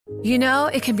You know,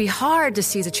 it can be hard to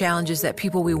see the challenges that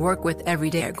people we work with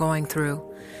every day are going through.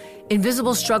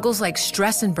 Invisible struggles like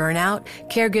stress and burnout,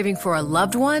 caregiving for a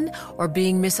loved one, or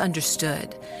being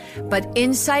misunderstood. But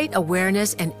insight,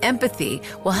 awareness, and empathy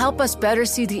will help us better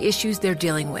see the issues they're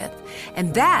dealing with.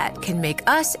 And that can make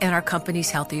us and our companies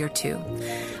healthier too.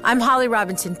 I'm Holly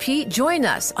Robinson Peete. Join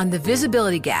us on The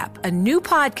Visibility Gap, a new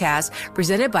podcast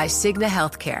presented by Cigna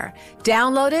Healthcare.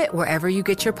 Download it wherever you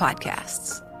get your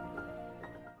podcasts.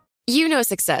 You know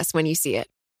success when you see it.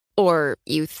 Or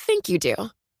you think you do.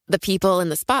 The people in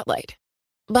the spotlight.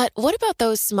 But what about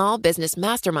those small business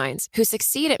masterminds who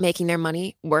succeed at making their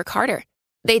money work harder?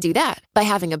 They do that by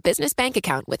having a business bank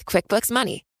account with QuickBooks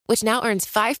Money, which now earns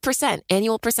 5%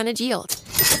 annual percentage yield.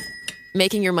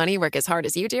 Making your money work as hard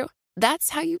as you do?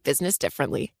 That's how you business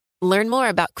differently. Learn more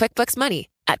about QuickBooks Money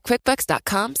at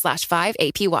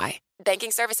quickbooks.com/5APY.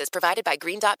 Banking services provided by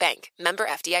Green Dot Bank. Member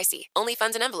FDIC. Only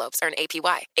funds and envelopes earn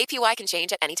APY. APY can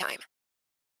change at any time.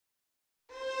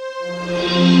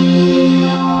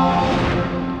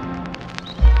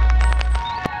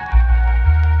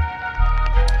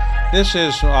 This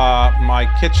is my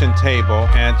kitchen table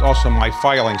and also my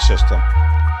filing system.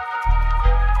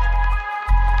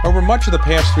 Over much of the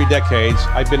past 3 decades,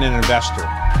 I've been an investor.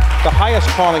 The highest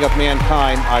calling of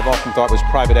mankind, I've often thought, was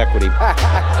private equity.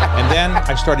 And then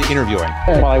I started interviewing.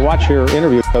 While I watch your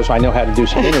interviews, I know how to do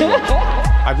some interviewing.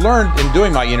 I've learned in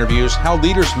doing my interviews how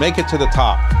leaders make it to the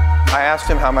top. I asked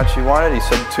him how much he wanted. He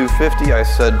said $250. I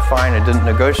said fine. I didn't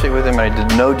negotiate with him, and I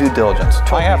did no due diligence.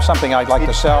 I have something I'd like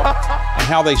to sell, and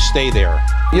how they stay there.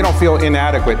 You don't feel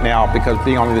inadequate now because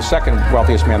being only the second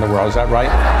wealthiest man in the world, is that right?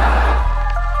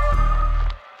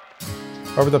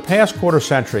 Over the past quarter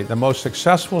century, the most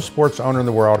successful sports owner in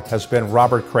the world has been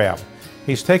Robert Kraft.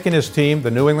 He's taken his team,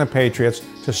 the New England Patriots,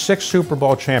 to 6 Super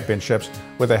Bowl championships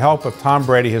with the help of Tom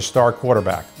Brady, his star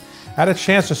quarterback. I had a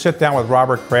chance to sit down with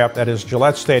Robert Kraft at his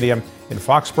Gillette Stadium in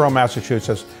Foxborough,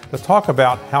 Massachusetts, to talk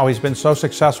about how he's been so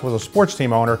successful as a sports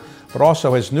team owner, but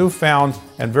also his newfound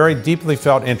and very deeply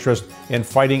felt interest in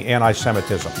fighting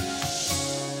anti-Semitism.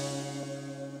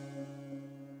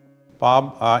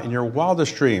 Bob, in your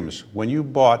wildest dreams, when you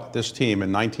bought this team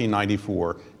in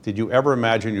 1994, did you ever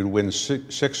imagine you'd win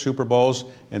 6 Super Bowls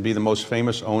and be the most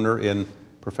famous owner in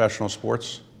professional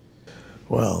sports?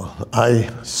 Well,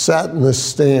 I sat in the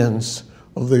stands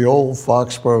of the old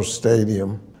Foxborough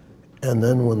Stadium, and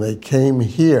then when they came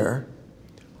here,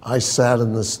 I sat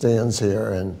in the stands here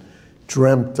and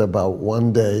dreamt about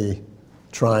one day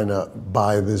trying to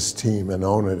buy this team and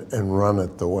own it and run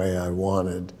it the way I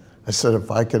wanted. I said, if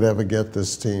I could ever get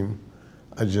this team,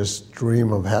 I just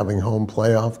dream of having home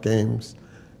playoff games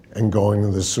and going to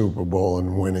the Super Bowl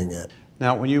and winning it.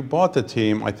 Now, when you bought the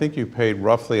team, I think you paid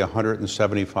roughly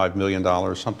 $175 million,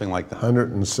 something like that.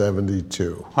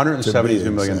 $172.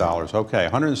 $172 million. Okay,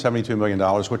 $172 million,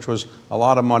 which was a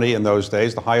lot of money in those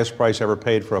days, the highest price ever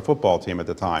paid for a football team at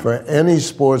the time. For any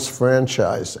sports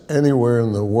franchise anywhere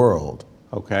in the world.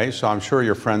 Okay, so I'm sure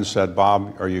your friends said,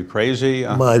 Bob, are you crazy?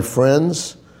 My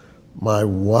friends, my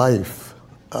wife,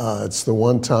 it's the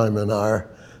one time in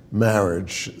our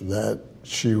marriage that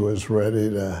she was ready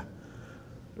to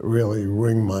really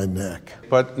wring my neck.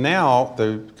 But now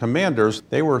the Commanders,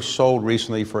 they were sold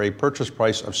recently for a purchase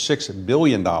price of $6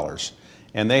 billion,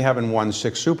 and they haven't won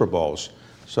 6 Super Bowls.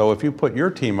 So if you put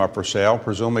your team up for sale,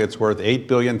 presumably it's worth $8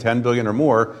 billion, $10 billion or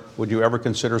more, would you ever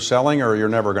consider selling, or you're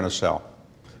never going to sell?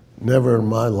 Never in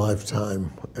my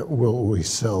lifetime will we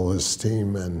sell this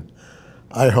team, and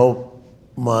I hope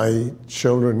my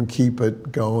children keep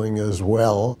it going as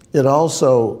well. It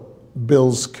also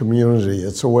builds community.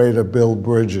 It's a way to build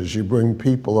bridges. You bring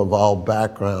people of all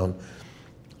background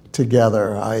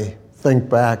together. I think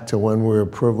back to when we were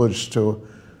privileged to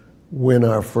win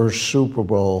our first Super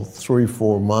Bowl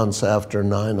 3-4 months after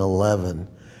 9/11.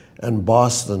 And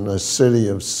Boston, a city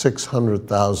of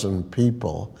 600,000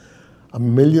 people, 1.5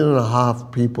 million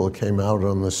people came out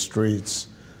on the streets.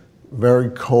 Very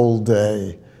cold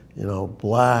day,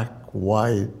 black,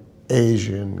 white,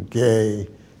 Asian, gay,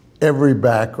 every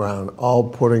background, all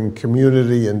putting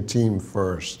community and team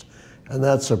first. And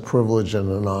that's a privilege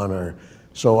and an honor.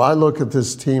 So I look at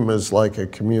this team as like a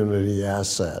community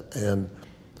asset, and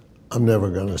I'm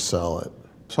never going to sell it.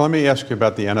 So let me ask you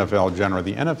about the NFL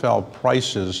generally. The NFL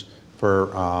prices for,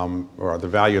 or the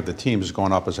value of the team has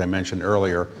gone up, as I mentioned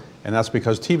earlier, and that's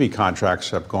because TV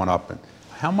contracts have gone up.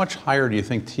 How much higher do you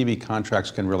think TV contracts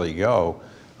can really go?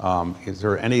 Is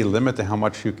there any limit to how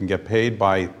much you can get paid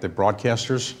by the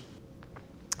broadcasters?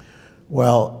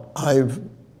 Well, I've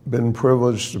been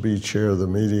privileged to be chair of the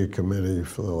media committee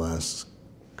for the last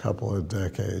couple of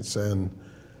decades. And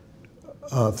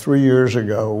 3 years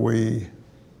ago,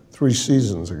 3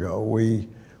 seasons ago, we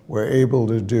were able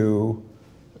to do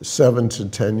 7 to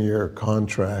 10-year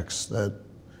contracts that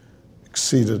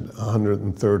exceeded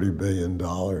 $130 billion.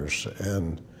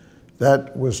 And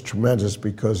that was tremendous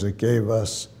because it gave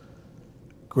us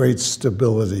great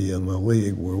stability in the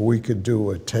league where we could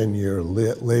do a 10-year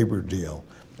labor deal.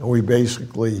 And we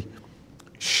basically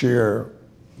share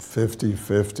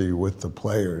 50-50 with the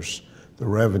players, the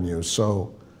revenue.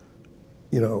 So,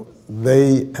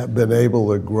 they have been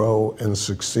able to grow and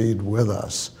succeed with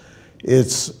us.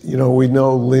 It's, we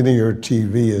know linear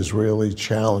TV is really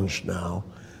challenged now.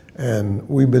 And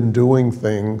we've been doing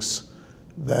things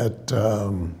that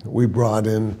we brought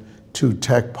in 2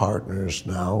 tech partners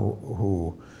now,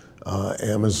 who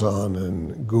Amazon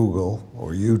and Google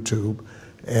or YouTube.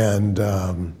 And,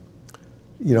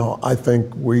 I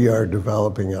think we are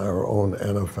developing our own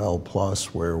NFL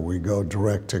Plus where we go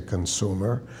direct to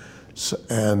consumer.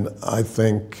 And I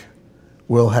think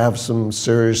we'll have some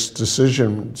serious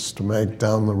decisions to make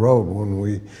down the road when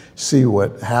we see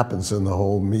what happens in the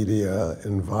whole media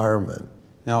environment.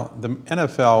 Now, the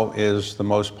NFL is the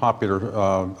most popular,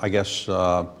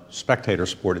 spectator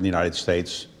sport in the United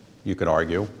States, you could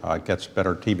argue. It gets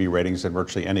better TV ratings than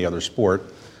virtually any other sport.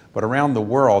 But around the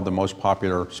world, the most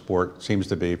popular sport seems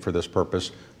to be, for this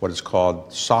purpose, what is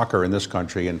called soccer in this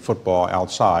country and football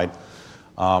outside.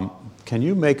 Can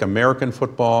you make American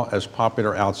football as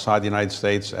popular outside the United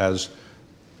States as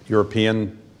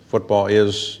European football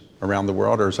is around the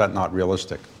world, or is that not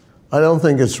realistic? I don't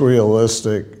think it's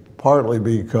realistic, partly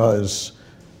because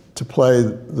to play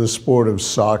the sport of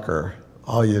soccer,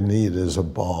 all you need is a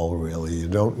ball, really. You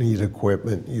don't need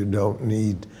equipment. You don't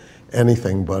need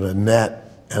anything but a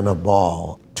net and a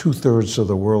ball. 2/3 of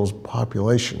the world's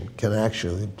population can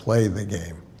actually play the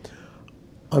game.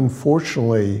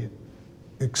 Unfortunately,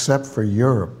 except for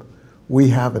Europe, we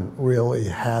haven't really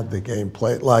had the game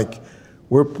played. Like,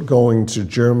 we're going to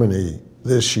Germany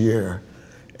this year,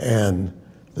 and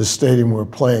the stadium we're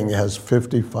playing has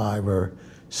 55 or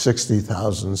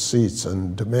 60,000 seats,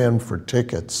 and demand for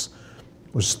tickets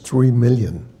was 3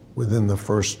 million within the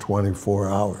first 24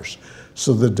 hours.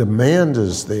 So the demand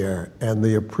is there, and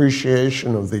the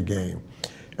appreciation of the game.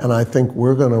 And I think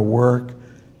we're going to work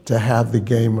to have the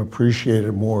game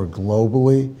appreciated more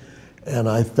globally. And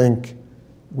I think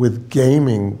with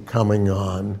gaming coming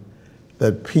on,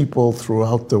 that people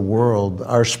throughout the world,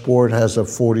 our sport has a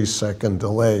 40-second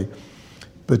delay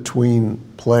between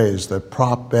plays, that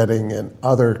prop betting and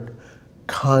other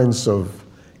kinds of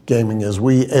gaming, as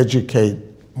we educate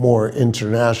more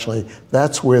internationally,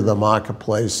 that's where the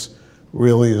marketplace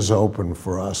really is open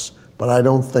for us. But I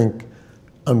don't think,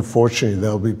 unfortunately,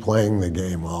 they'll be playing the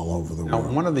game all over the world.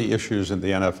 Now, one of the issues that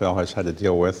the NFL has had to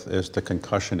deal with is the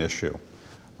concussion issue.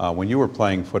 When you were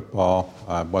playing football,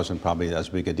 it wasn't probably as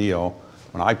big a deal.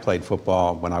 When I played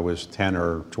football when I was 10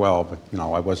 or 12,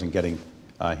 I wasn't getting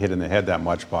hit in the head that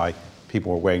much by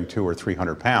people who were weighing 200 or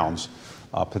 300 pounds.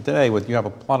 But today, you have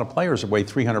a lot of players that weigh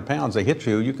 300 pounds, they hit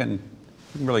you, you can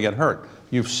really get hurt.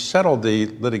 You've settled the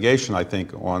litigation, I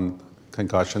think, on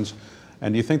concussions.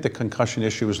 And do you think the concussion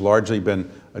issue has largely been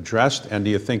addressed? And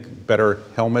do you think better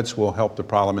helmets will help the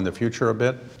problem in the future a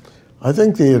bit? I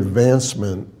think the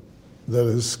advancement that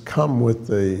has come with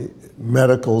the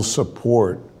medical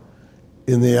support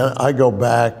I go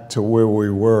back to where we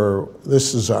were.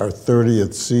 This is our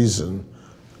 30th season.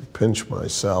 I pinch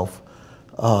myself.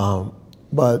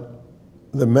 But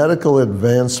the medical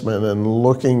advancement and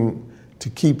looking to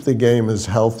keep the game as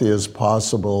healthy as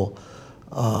possible,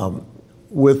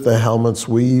 with the helmets,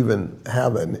 we even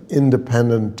have an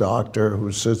independent doctor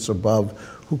who sits above,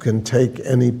 who can take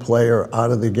any player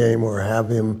out of the game or have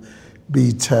him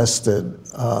be tested,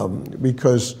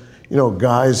 because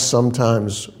guys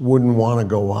sometimes wouldn't want to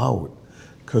go out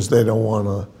because they don't want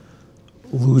to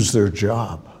lose their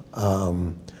job.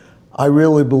 I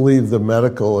really believe the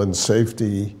medical and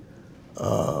safety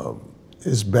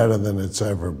is better than it's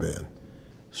ever been.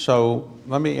 So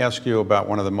let me ask you about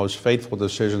one of the most fateful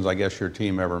decisions I guess your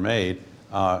team ever made.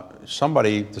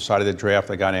 Somebody decided to draft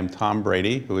a guy named Tom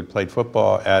Brady, who had played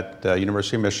football at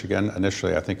University of Michigan.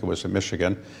 Initially, I think it was at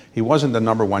Michigan. He wasn't the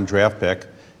 #1 draft pick,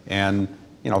 and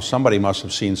somebody must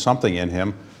have seen something in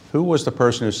him. Who was the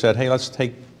person who said, hey, let's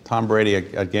take Tom Brady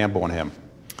a gamble on him?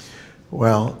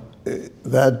 Well,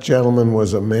 that gentleman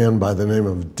was a man by the name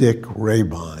of Dick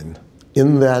Rabine.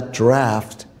 In that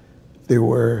draft, there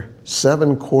were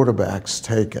 7 quarterbacks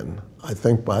taken, I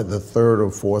think by the 3rd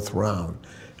or 4th round.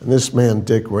 And this man,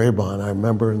 Dick Rabine, I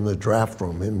remember in the draft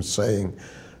room him saying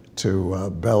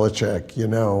to Belichick,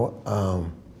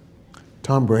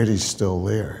 Tom Brady's still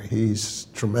there. He's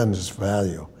tremendous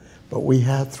value. But we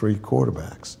had 3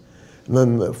 quarterbacks. And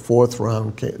then the fourth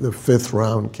round came, the fifth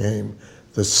round came,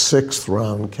 the sixth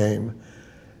round came.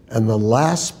 And the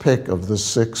last pick of the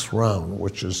sixth round,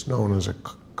 which is known as a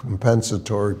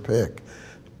compensatory pick,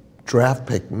 draft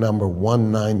pick number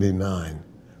 199,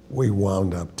 we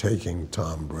wound up taking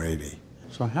Tom Brady.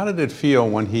 So how did it feel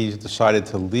when he decided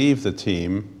to leave the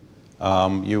team?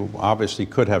 You obviously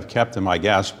could have kept him, I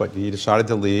guess, but he decided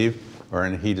to leave,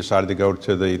 and he decided to go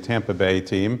to the Tampa Bay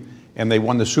team, and they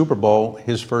won the Super Bowl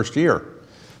his first year.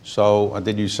 So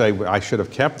did you say, I should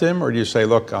have kept him, or do you say,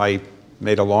 look, I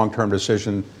made a long-term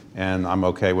decision and I'm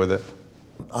okay with it?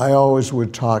 I always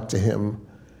would talk to him,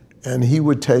 and he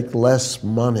would take less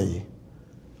money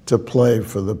to play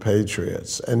for the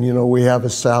Patriots. And you know, we have a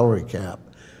salary cap.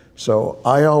 So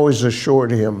I always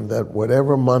assured him that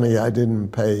whatever money I didn't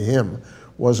pay him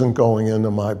wasn't going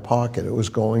into my pocket. It was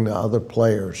going to other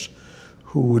players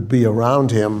who would be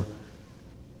around him.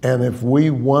 And if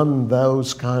we won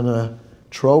those kind of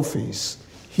trophies,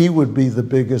 he would be the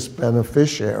biggest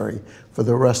beneficiary for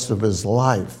the rest of his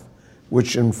life,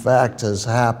 which in fact has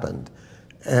happened.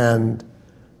 And,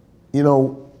 you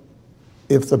know,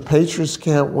 if the Patriots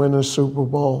can't win a Super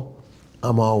Bowl,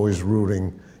 I'm always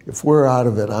rooting. If we're out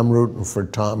of it, I'm rooting for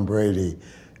Tom Brady.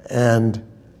 And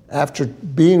after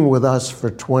being with us for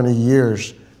 20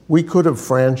 years, we could have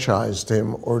franchised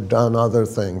him or done other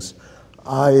things.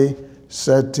 I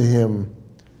said to him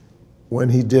when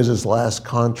he did his last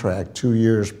contract 2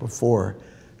 years before,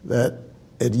 that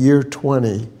at year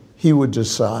 20, he would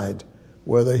decide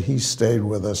whether he stayed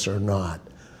with us or not.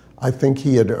 I think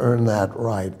he had earned that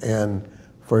right. And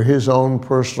for his own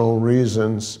personal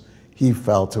reasons, he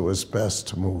felt it was best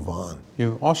to move on.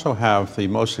 You also have the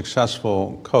most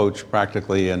successful coach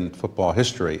practically in football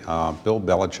history, Bill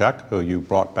Belichick, who you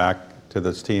brought back to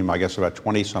this team, I guess, about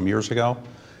 20 some years ago.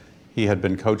 He had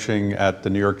been coaching at the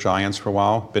New York Giants for a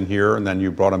while, been here, and then you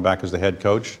brought him back as the head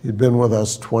coach. He'd been with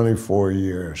us 24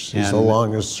 years. He's the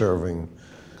longest serving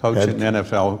coach in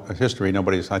NFL history.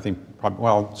 Nobody's, I think,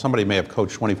 well, somebody may have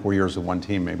coached 24 years with one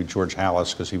team, maybe George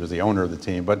Halas, because he was the owner of the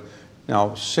team. But, you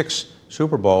know, 6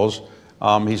 Super Bowls.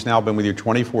 He's now been with you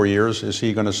 24 years. Is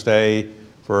he going to stay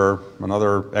for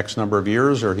another X number of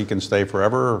years, or he can stay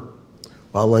forever?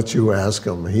 I'll let you ask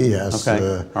him. He has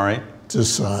to All right.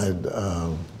 decide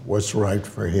what's right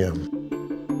for him.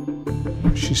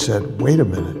 She said, wait a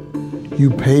minute,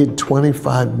 you paid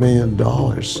 $25 million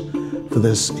for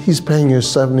this. He's paying you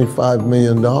 $75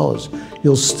 million.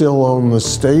 You'll still own the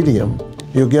stadium.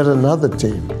 You'll get another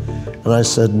team. And I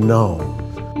said, no.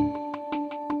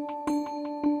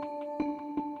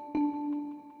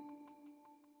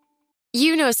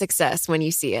 You know success when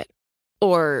you see it.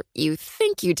 Or you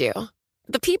think you do.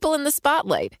 The people in the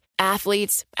spotlight.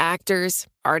 Athletes, actors,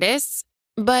 artists.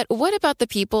 But what about the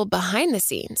people behind the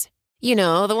scenes? You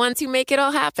know, the ones who make it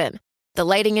all happen. The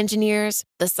lighting engineers,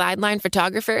 the sideline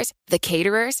photographers, the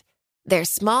caterers. They're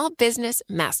small business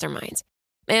masterminds.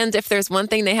 And if there's one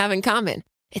thing they have in common,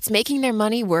 it's making their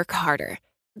money work harder.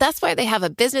 That's why they have a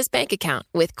business bank account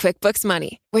with QuickBooks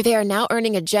Money, where they are now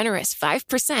earning a generous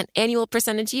 5% annual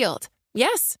percentage yield.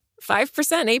 Yes,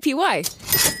 5%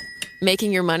 APY.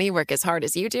 Making your money work as hard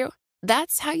as you do?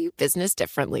 That's how you business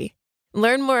differently.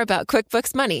 Learn more about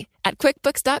QuickBooks Money at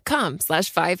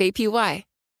quickbooks.com/5APY.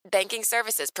 Banking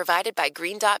services provided by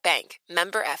Green Dot Bank,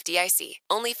 member FDIC.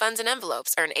 Only funds and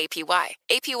envelopes earn APY.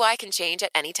 APY can change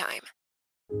at any time.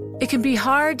 It can be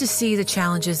hard to see the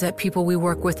challenges that people we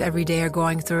work with every day are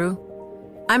going through.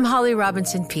 I'm Holly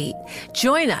Robinson Pete.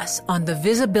 Join us on The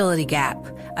Visibility Gap,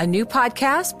 a new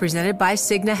podcast presented by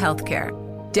Cigna Healthcare.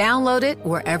 Download it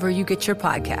wherever you get your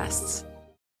podcasts.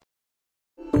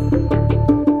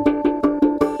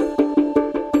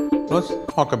 Let's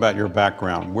talk about your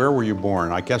background. Where were you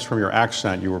born? I guess from your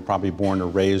accent, you were probably born or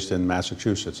raised in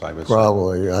Massachusetts, I would say.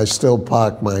 Probably. I still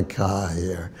park my car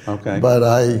here. Okay. But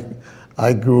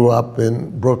I grew up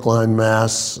in Brookline,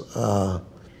 Mass.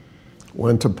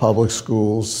 Went to public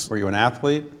schools. Were you an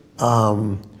athlete?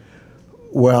 Well,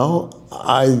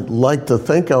 I like to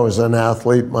think I was an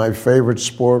athlete. My favorite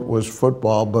sport was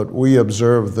football, but we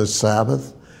observed the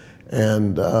Sabbath.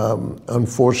 And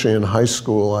unfortunately, in high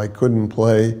school, I couldn't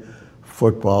play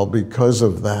football because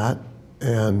of that.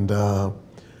 And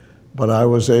but I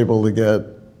was able to get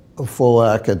a full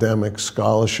academic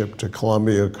scholarship to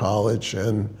Columbia College,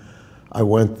 and I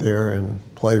went there and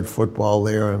played football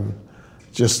there and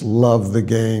just loved the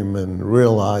game and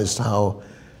realized how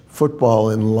football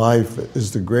in life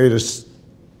is the greatest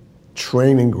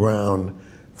training ground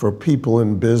for people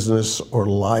in business or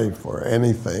life or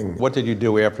anything. What did you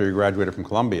do after you graduated from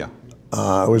Columbia?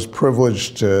 I was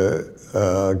privileged to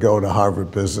go to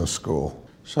Harvard Business School.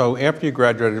 So after you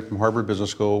graduated from Harvard Business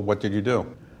School, what did you do?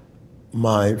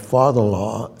 My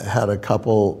father-in-law had a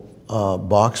couple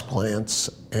box plants,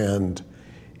 and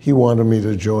he wanted me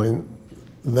to join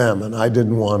them, and I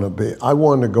didn't want to be. I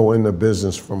wanted to go into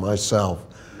business for myself.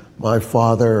 My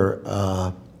father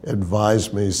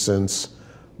advised me, since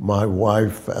my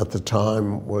wife at the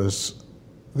time was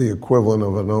the equivalent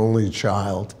of an only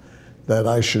child, that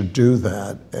I should do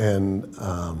that, and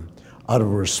out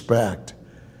of respect,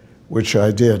 which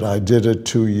I did. I did it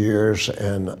 2 years,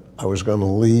 and I was going to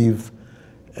leave,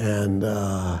 and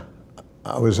I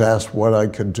was asked what I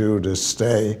could do to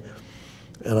stay,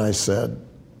 and I said,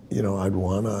 you know, I'd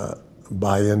want to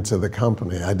buy into the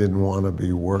company. I didn't want to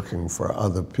be working for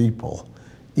other people,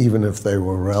 even if they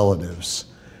were relatives.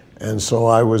 And so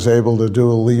I was able to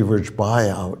do a leverage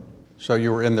buyout. So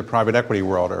you were in the private equity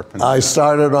world? I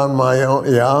started on my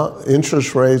own, yeah.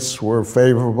 Interest rates were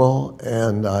favorable,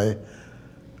 and I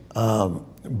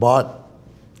bought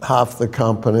half the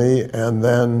company, and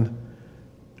then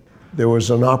there was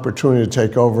an opportunity to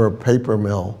take over a paper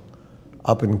mill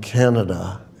up in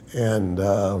Canada, and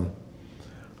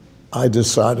I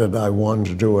decided I wanted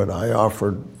to do it. I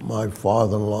offered my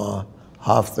father-in-law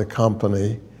half the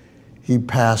company. He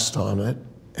passed on it,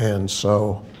 and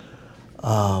so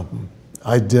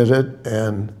I did it,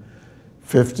 and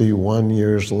 51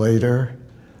 years later,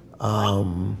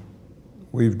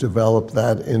 we've developed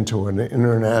that into an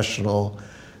international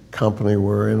company.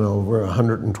 We're in over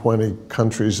 120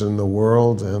 countries in the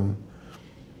world, and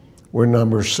we're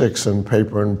number 6 in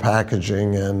paper and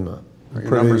packaging, and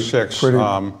number 6,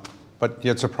 but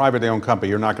it's a privately owned company.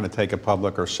 You're not going to take it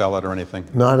public or sell it or anything?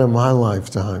 Not in my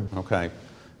lifetime. Okay.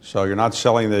 So you're not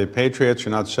selling the Patriots,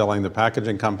 you're not selling the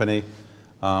packaging company.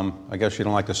 I guess you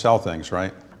don't like to sell things,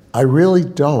 right? I really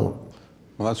don't.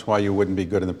 Well, that's why you wouldn't be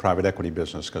good in the private equity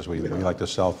business, because we like to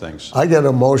sell things. I get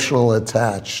emotional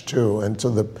attached too, and to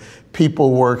the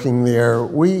people working there.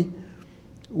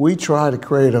 We try to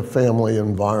create a family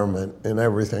environment in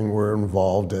everything we're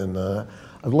involved in.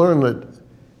 I've learned that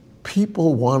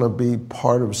people want to be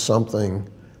part of something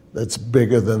that's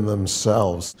bigger than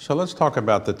themselves. So let's talk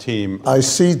about the team. I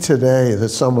see today that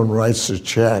someone writes a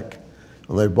check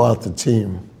and they bought the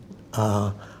team.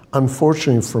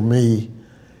 Unfortunately for me,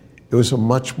 it was a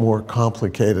much more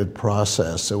complicated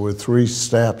process. There were 3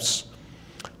 steps.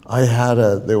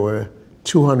 There were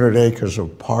 200 acres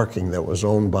of parking that was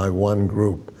owned by one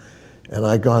group, and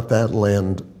I got that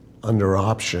land under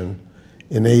option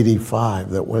in '85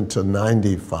 that went to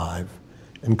 '95,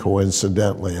 and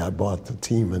coincidentally I bought the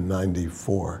team in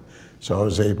 '94, so I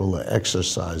was able to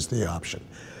exercise the option.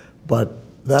 But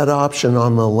that option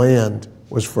on the land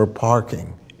was for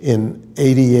parking. In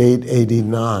 '88,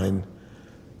 '89,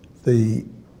 the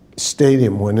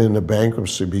stadium went into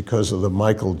bankruptcy because of the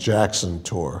Michael Jackson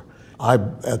tour.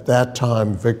 At that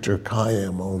time, Victor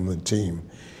Kayam owned the team.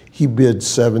 He bid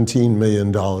 $17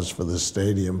 million for the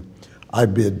stadium. I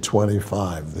bid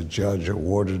 25. The judge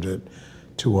awarded it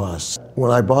to us. When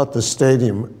I bought the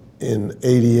stadium in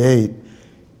 '88,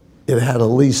 it had a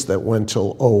lease that went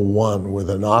till '01 with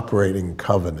an operating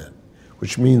covenant,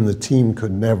 which means the team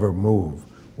could never move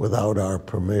without our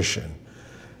permission.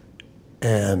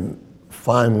 And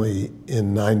finally,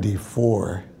 in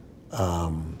 '94,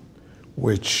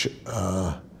 which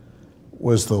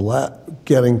was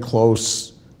getting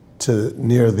close to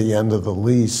near the end of the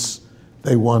lease,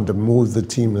 they wanted to move the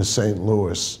team to St.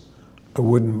 Louis. I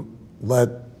wouldn't let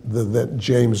that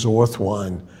James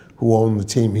Orthwine, who owned the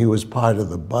team, he was part of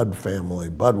the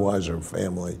Budweiser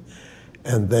family,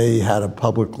 and they had a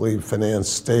publicly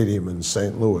financed stadium in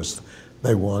St. Louis.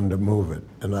 They wanted to move it,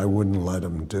 and I wouldn't let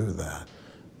them do that.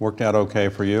 Worked out okay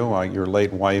for you? Your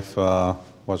late wife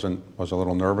was a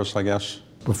little nervous, I guess?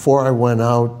 Before I went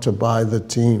out to buy the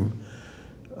team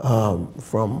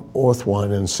from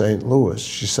Orthwine in St. Louis,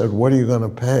 she said, "What are you going to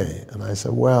pay?" And I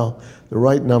said, "Well, the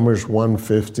right number is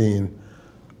 115.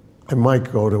 I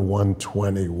might go to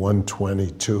 120,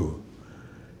 122.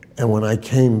 And when I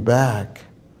came back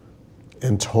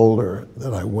and told her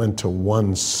that I went to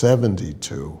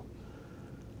 172,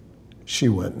 she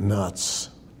went nuts.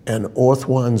 And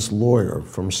Orthwine's lawyer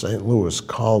from St. Louis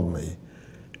called me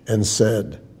and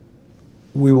said,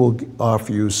 "We will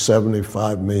offer you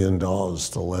 $75 million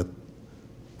to let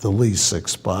the lease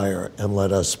expire and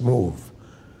let us move."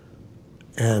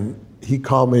 And he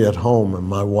called me at home, and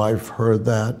my wife heard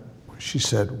that. She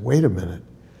said, "Wait a minute,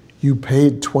 you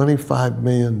paid $25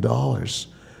 million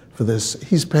for this.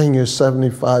 He's paying you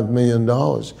 $75 million.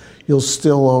 You'll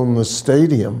still own the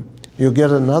stadium. You'll get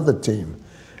another team."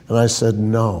 And I said,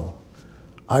 "No.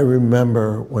 I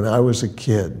remember when I was a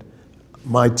kid,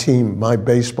 My team, my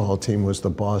baseball team was the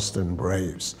Boston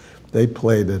Braves. They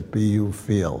played at BU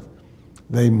Field.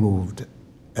 They moved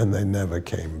and they never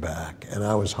came back. And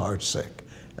I was heartsick.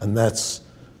 And that's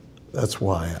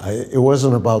why. It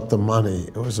wasn't about the money,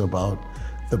 it was about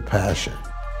the passion.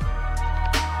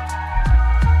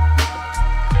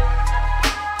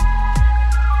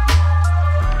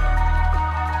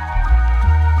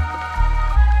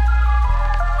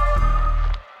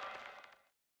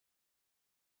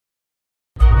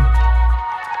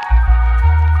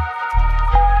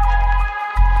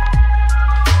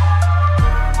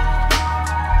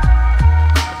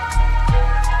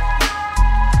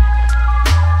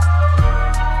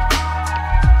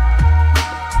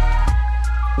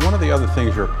 One of the other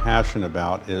things you're passionate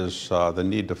about is the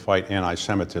need to fight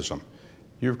anti-Semitism.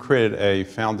 You've created a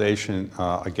foundation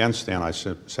against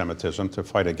anti-Semitism, to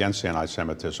fight against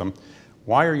anti-Semitism.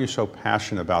 Why are you so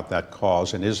passionate about that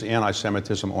cause, and is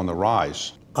anti-Semitism on the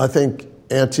rise? I think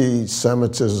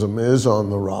anti-Semitism is on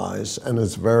the rise, and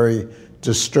it's very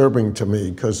disturbing to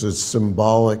me because it's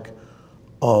symbolic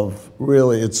of,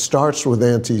 really, it starts with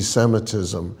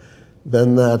anti-Semitism,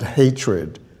 then that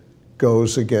hatred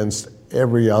goes against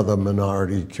every other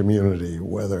minority community,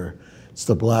 whether it's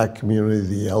the black community,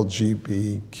 the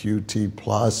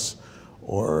LGBTQ+,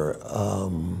 or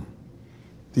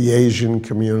the Asian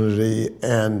community.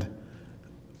 And,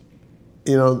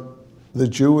 you know, the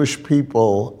Jewish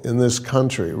people in this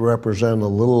country represent a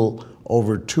little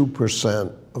over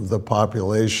 2% of the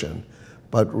population,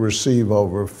 but receive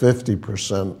over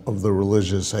 50% of the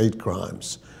religious hate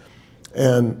crimes.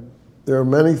 And there are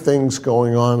many things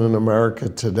going on in America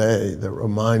today that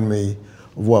remind me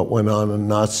of what went on in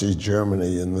Nazi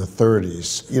Germany in the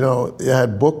 30s. You know, you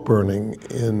had book burning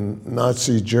in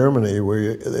Nazi Germany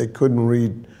where they couldn't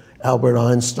read Albert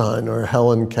Einstein or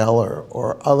Helen Keller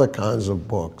or other kinds of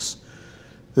books.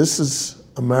 This is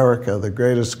America, the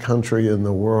greatest country in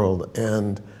the world,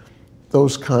 and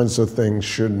those kinds of things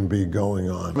shouldn't be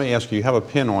going on. Let me ask you, you have a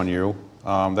pin on you.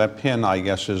 That pin, I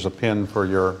guess, is a pin for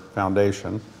your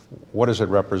foundation. What does it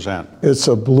represent? It's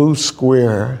a blue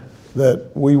square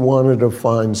that we wanted to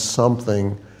find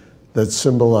something that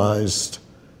symbolized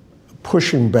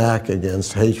pushing back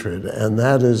against hatred, and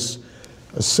that is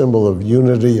a symbol of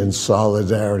unity and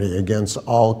solidarity against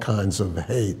all kinds of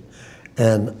hate.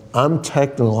 And I'm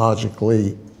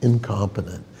technologically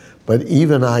incompetent, but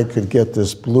even I could get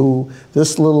this little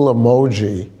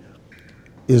emoji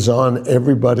is on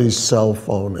everybody's cell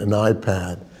phone and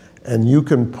iPad, and you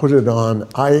can put it on.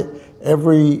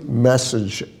 Every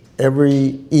message,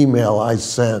 every email I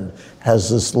send has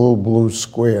this little blue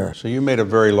square. So you made a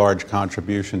very large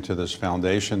contribution to this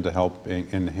foundation to help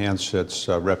enhance its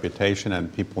reputation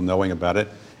and people knowing about it,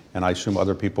 and I assume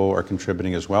other people are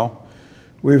contributing as well?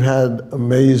 We've had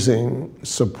amazing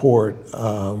support.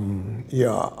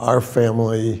 Our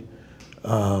family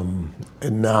and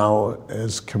now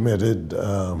has committed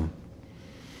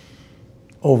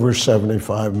over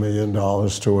 $75 million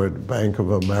to it. Bank of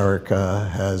America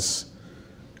has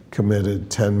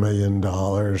committed $10 million.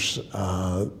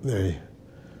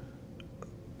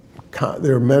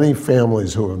 There are many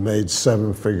families who have made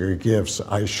seven-figure gifts.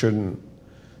 I shouldn't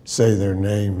say their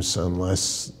names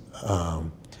unless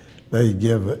they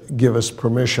give us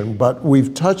permission. But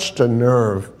we've touched a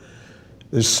nerve.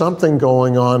 There's something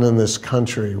going on in this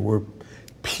country where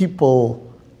people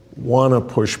want to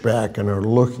push back and are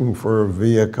looking for a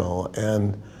vehicle.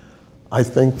 And I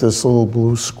think this little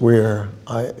blue square,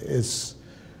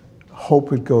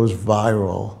 hope it goes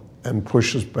viral and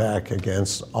pushes back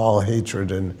against all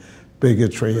hatred and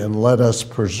bigotry, and let us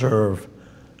preserve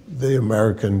the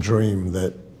American dream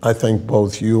that I think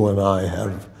both you and I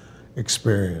have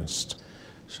experienced.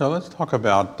 So let's talk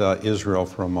about Israel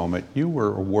for a moment. You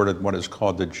were awarded what is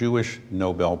called the Jewish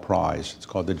Nobel Prize. It's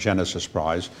called the Genesis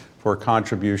Prize for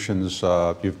contributions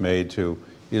you've made to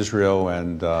Israel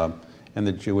and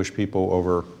the Jewish people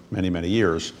over many, many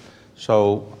years.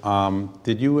 So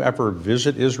did you ever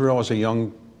visit Israel as a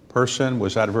young person?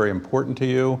 Was that very important to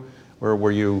you? Or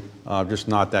were you just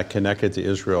not that connected to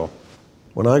Israel?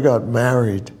 When I got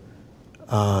married,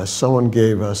 someone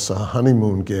gave us a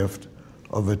honeymoon gift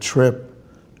of a trip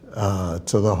to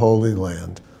the Holy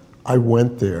Land. I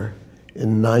went there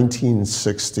in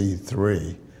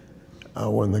 1963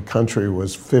 when the country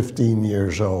was 15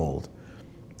 years old.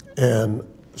 And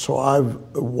so I've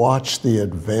watched the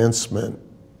advancement,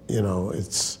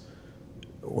 that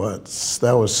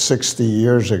was 60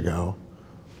 years ago.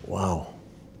 Wow.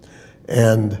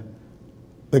 And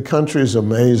the country's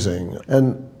amazing.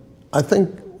 And I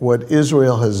think what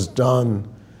Israel has done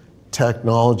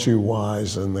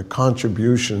technology-wise and the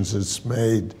contributions it's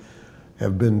made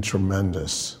have been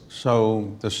tremendous.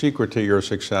 So the secret to your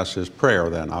success is prayer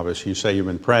then, obviously. You say you've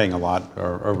been praying a lot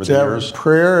over the years.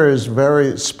 Prayer is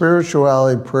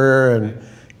spirituality, prayer, and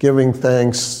giving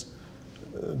thanks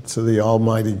to the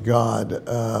Almighty God,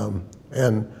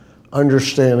 and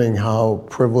understanding how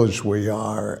privileged we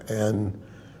are, and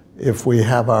if we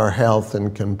have our health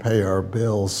and can pay our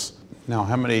bills. Now,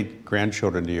 how many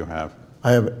grandchildren do you have?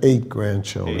 I have 8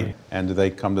 grandchildren. 8. And do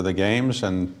they come to the games?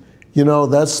 And you know,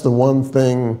 that's the one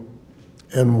thing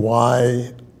and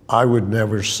why I would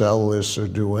never sell this or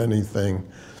do anything.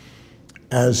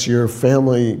 As your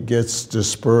family gets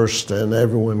dispersed and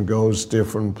everyone goes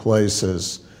different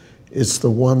places, it's the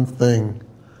one thing.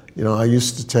 You know, I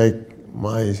used to take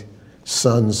my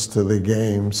sons to the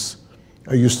games.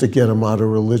 I used to get them out of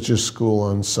religious school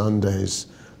on Sundays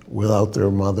without their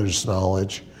mother's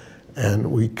knowledge.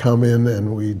 And we'd come in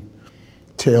and we'd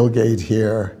tailgate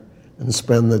here and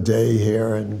spend the day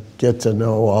here and get to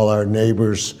know all our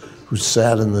neighbors who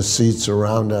sat in the seats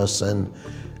around us, and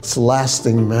it's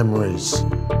lasting memories.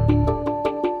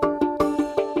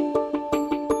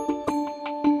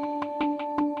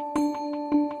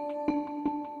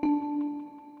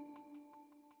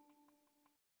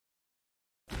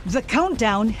 The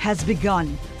countdown has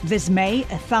begun. This May,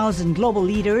 1,000 global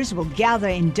leaders will gather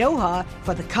in Doha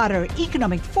for the Qatar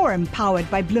Economic Forum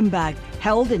powered by Bloomberg,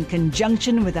 held in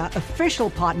conjunction with our official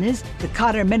partners, the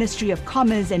Qatar Ministry of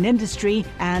Commerce and Industry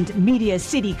and Media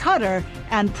City Qatar,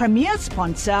 and premier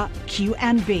sponsor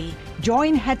QNB.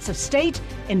 Join heads of state,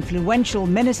 influential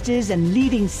ministers, and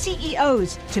leading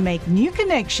CEOs to make new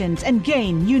connections and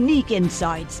gain unique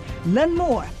insights. Learn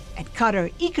more at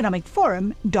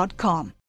QatarEconomicForum.com.